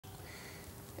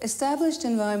Established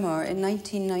in Weimar in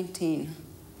 1919,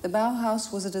 the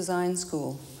Bauhaus was a design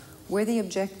school where the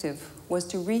objective was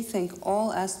to rethink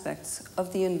all aspects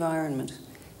of the environment: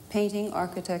 painting,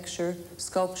 architecture,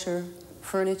 sculpture,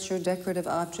 furniture, decorative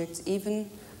objects,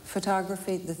 even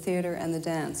photography, the theater, and the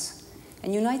dance,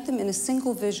 and unite them in a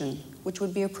single vision which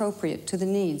would be appropriate to the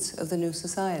needs of the new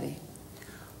society.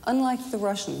 Unlike the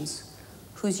Russians,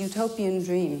 whose utopian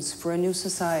dreams for a new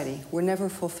society were never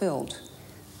fulfilled,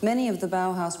 many of the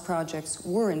Bauhaus projects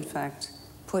were, in fact,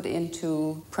 put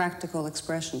into practical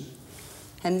expression.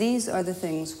 And these are the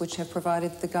things which have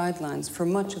provided the guidelines for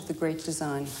much of the great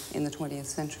design in the 20th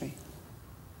century.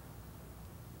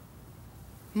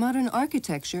 Modern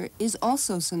architecture is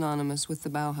also synonymous with the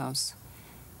Bauhaus.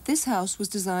 This house was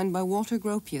designed by Walter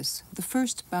Gropius, the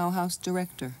first Bauhaus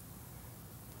director.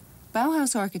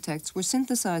 Bauhaus architects were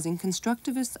synthesizing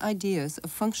constructivist ideas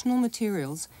of functional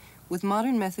materials with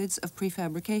modern methods of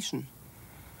prefabrication.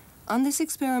 On this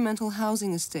experimental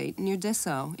housing estate near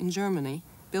Dessau in Germany,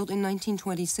 built in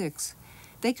 1926,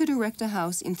 they could erect a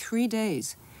house in 3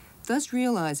 days, thus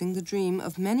realizing the dream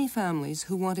of many families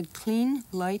who wanted clean,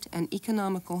 light, and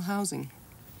economical housing.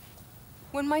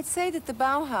 One might say that the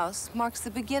Bauhaus marks the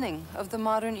beginning of the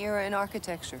modern era in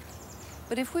architecture.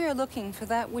 But if we are looking for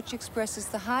that which expresses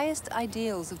the highest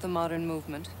ideals of the modern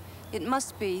movement, it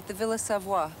must be the Villa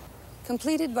Savoye,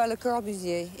 completed by Le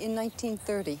Corbusier in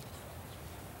 1930.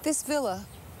 This villa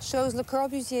shows Le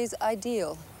Corbusier's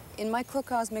ideal in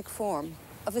microcosmic form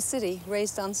of a city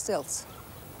raised on stilts.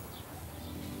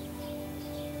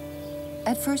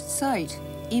 At first sight,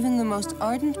 even the most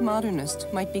ardent modernist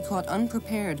might be caught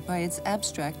unprepared by its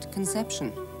abstract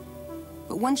conception.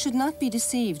 But one should not be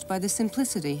deceived by the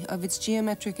simplicity of its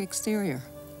geometric exterior.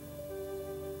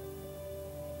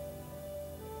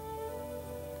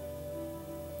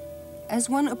 As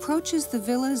one approaches the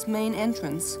villa's main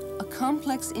entrance, a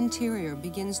complex interior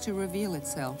begins to reveal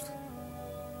itself.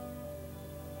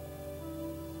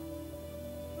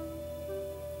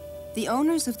 The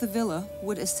owners of the villa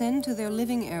would ascend to their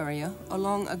living area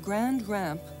along a grand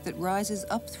ramp that rises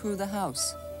up through the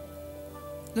house.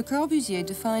 Le Corbusier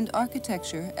defined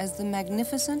architecture as the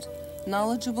magnificent,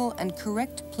 knowledgeable, and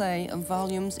correct play of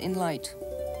volumes in light.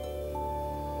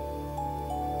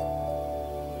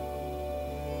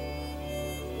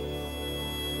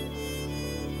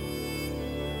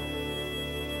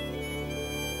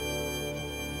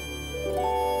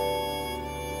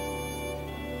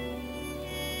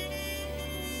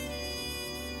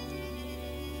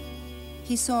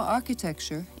 He saw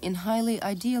architecture in highly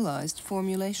idealized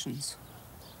formulations.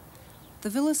 The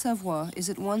Villa Savoye is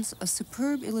at once a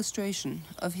superb illustration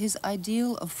of his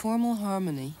ideal of formal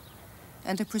harmony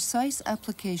and a precise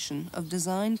application of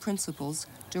design principles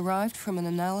derived from an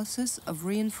analysis of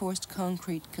reinforced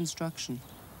concrete construction.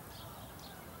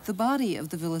 The body of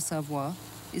the Villa Savoye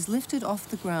is lifted off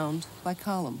the ground by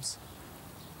columns.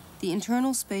 The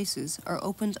internal spaces are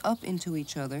opened up into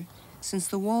each other since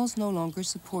the walls no longer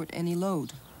support any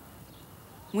load.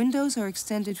 Windows are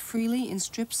extended freely in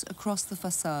strips across the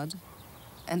facade,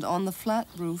 and on the flat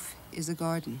roof is a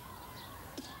garden.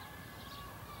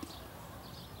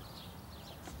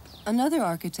 Another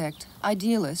architect,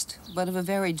 idealist, but of a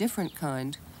very different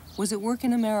kind, was at work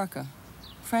in America,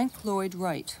 Frank Lloyd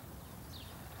Wright.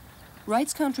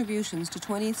 Wright's contributions to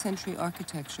 20th century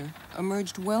architecture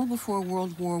emerged well before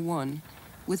World War I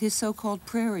with his so-called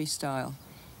prairie style,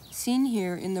 seen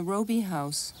here in the Roby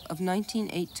House of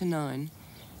 1908-9,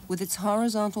 with its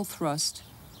horizontal thrust,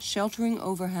 sheltering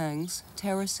overhangs,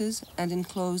 terraces, and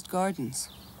enclosed gardens.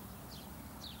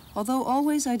 Although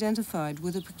always identified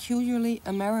with a peculiarly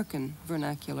American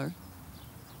vernacular,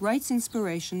 Wright's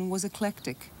inspiration was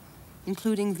eclectic,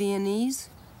 including Viennese,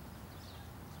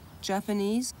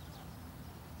 Japanese,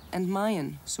 and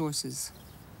Mayan sources.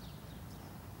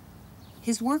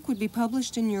 His work would be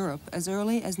published in Europe as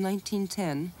early as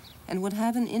 1910 and would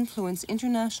have an influence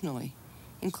internationally,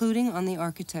 including on the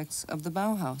architects of the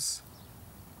Bauhaus.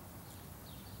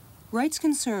 Wright's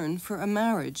concern for a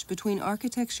marriage between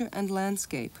architecture and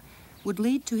landscape would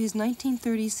lead to his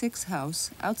 1936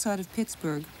 house outside of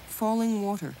Pittsburgh, Falling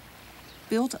Water,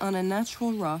 built on a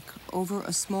natural rock over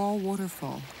a small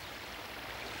waterfall.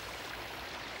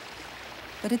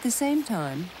 But at the same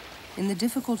time, in the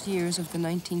difficult years of the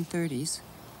 1930s,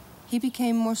 he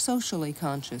became more socially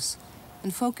conscious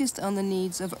and focused on the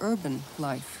needs of urban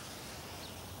life.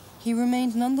 He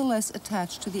remained nonetheless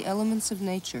attached to the elements of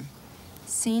nature,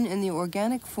 seen in the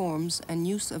organic forms and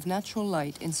use of natural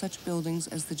light in such buildings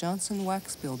as the Johnson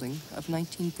Wax Building of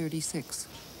 1936.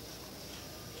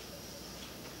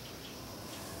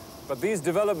 But these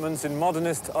developments in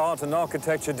modernist art and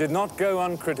architecture did not go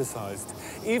uncriticized.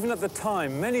 Even at the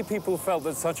time, many people felt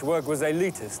that such work was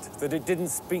elitist, that it didn't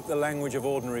speak the language of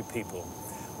ordinary people.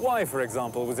 Why, for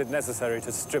example, was it necessary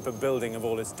to strip a building of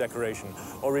all its decoration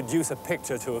or reduce a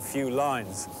picture to a few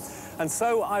lines? And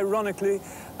so, ironically,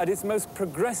 at its most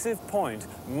progressive point,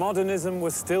 modernism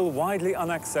was still widely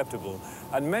unacceptable,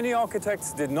 and many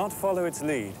architects did not follow its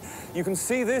lead. You can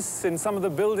see this in some of the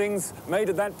buildings made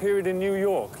at that period in New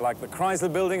York, like the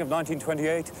Chrysler Building of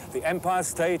 1928, the Empire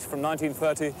State from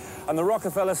 1930, and the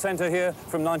Rockefeller Center here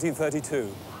from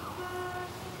 1932.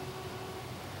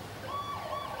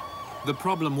 The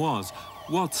problem was,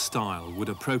 what style would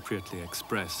appropriately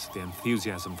express the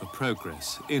enthusiasm for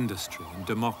progress, industry and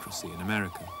democracy in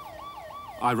America?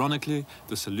 Ironically,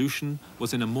 the solution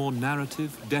was in a more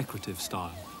narrative, decorative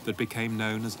style that became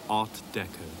known as Art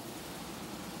Deco.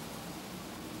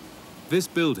 This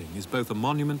building is both a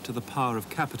monument to the power of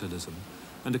capitalism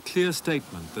and a clear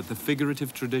statement that the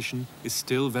figurative tradition is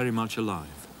still very much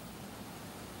alive.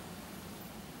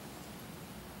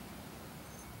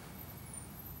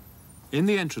 In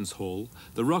the entrance hall,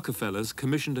 the Rockefellers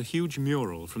commissioned a huge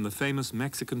mural from the famous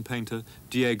Mexican painter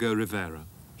Diego Rivera.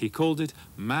 He called it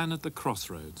Man at the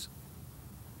Crossroads.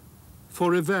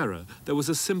 For Rivera, there was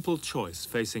a simple choice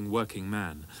facing working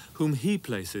man, whom he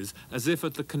places as if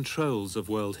at the controls of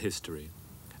world history.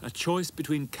 A choice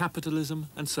between capitalism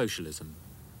and socialism.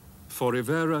 For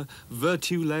Rivera,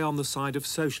 virtue lay on the side of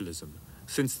socialism,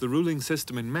 since the ruling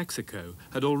system in Mexico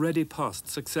had already passed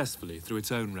successfully through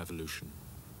its own revolution.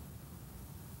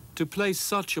 To place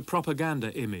such a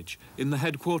propaganda image in the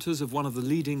headquarters of one of the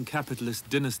leading capitalist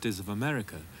dynasties of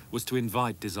America was to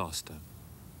invite disaster.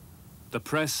 The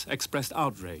press expressed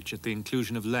outrage at the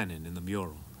inclusion of Lenin in the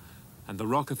mural, and the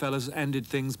Rockefellers ended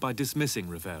things by dismissing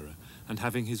Rivera and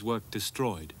having his work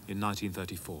destroyed in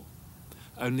 1934.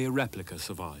 Only a replica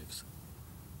survives.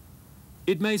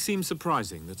 It may seem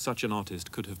surprising that such an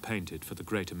artist could have painted for the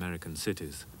great American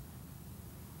cities.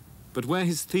 But where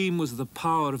his theme was the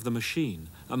power of the machine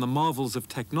and the marvels of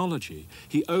technology,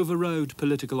 he overrode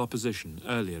political opposition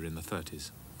earlier in the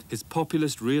 30s. His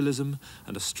populist realism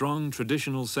and a strong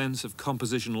traditional sense of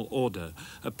compositional order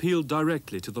appealed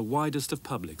directly to the widest of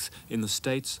publics in the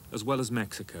States as well as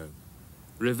Mexico.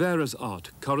 Rivera's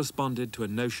art corresponded to a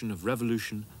notion of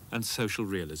revolution and social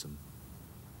realism.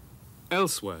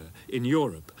 Elsewhere, in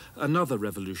Europe, another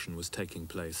revolution was taking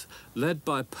place, led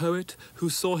by a poet who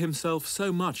saw himself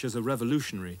so much as a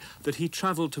revolutionary that he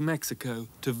traveled to Mexico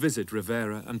to visit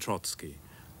Rivera and Trotsky,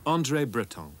 André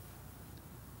Breton.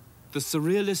 The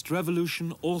Surrealist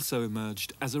revolution also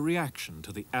emerged as a reaction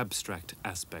to the abstract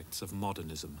aspects of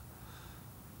modernism.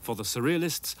 For the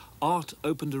Surrealists, art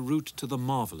opened a route to the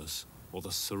marvelous, or the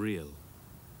surreal.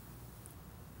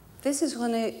 This is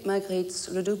René Magritte's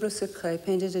Le Double Secret,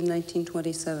 painted in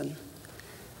 1927.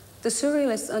 The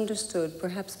Surrealists understood,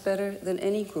 perhaps better than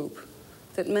any group,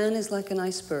 that man is like an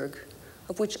iceberg,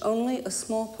 of which only a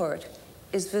small part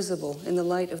is visible in the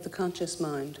light of the conscious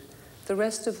mind, the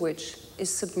rest of which is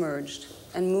submerged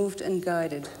and moved and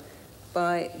guided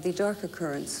by the darker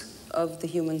currents of the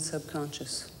human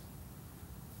subconscious.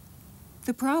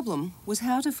 The problem was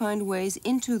how to find ways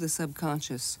into the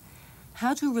subconscious,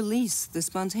 how to release the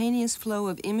spontaneous flow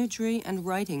of imagery and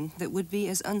writing that would be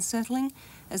as unsettling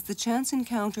as the chance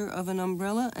encounter of an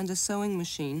umbrella and a sewing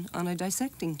machine on a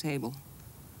dissecting table.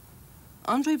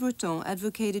 André Breton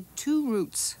advocated two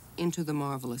routes into the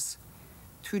marvelous,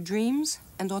 through dreams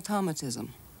and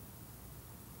automatism.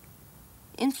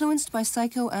 Influenced by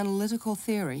psychoanalytical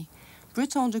theory,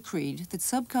 Breton decreed that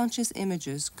subconscious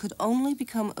images could only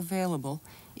become available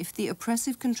if the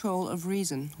oppressive control of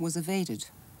reason was evaded.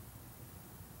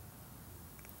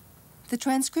 The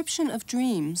transcription of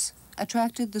dreams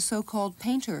attracted the so-called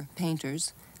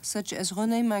painters, such as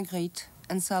René Magritte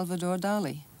and Salvador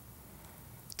Dali.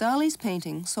 Dali's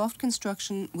painting, Soft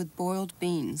Construction with Boiled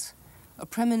Beans, a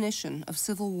premonition of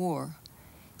civil war,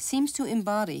 seems to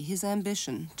embody his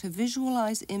ambition to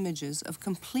visualize images of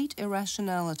complete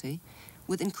irrationality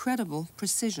with incredible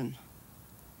precision.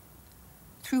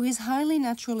 Through his highly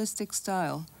naturalistic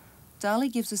style, Dali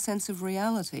gives a sense of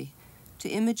reality to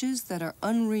images that are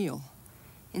unreal,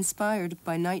 inspired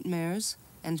by nightmares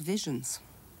and visions.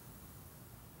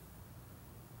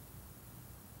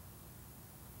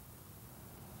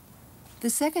 The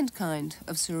second kind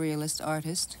of surrealist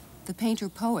artist, the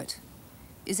painter-poet,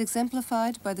 is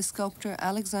exemplified by the sculptor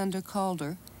Alexander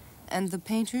Calder and the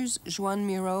painters Joan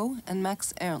Miro and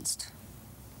Max Ernst.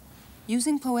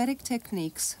 Using poetic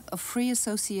techniques of free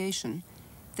association,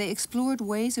 they explored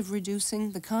ways of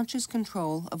reducing the conscious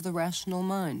control of the rational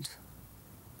mind.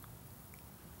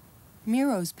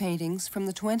 Miro's paintings from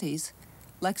the 20s,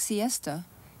 like Siesta,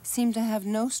 seem to have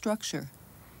no structure,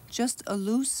 just a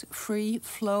loose, free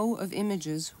flow of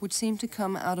images which seem to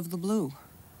come out of the blue.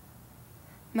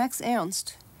 Max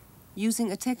Ernst,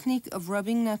 using a technique of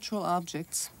rubbing natural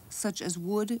objects, such as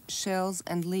wood, shells,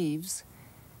 and leaves,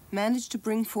 managed to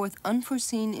bring forth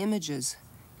unforeseen images,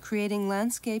 creating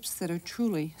landscapes that are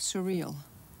truly surreal.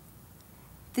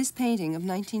 This painting of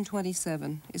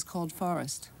 1927 is called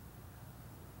Forest.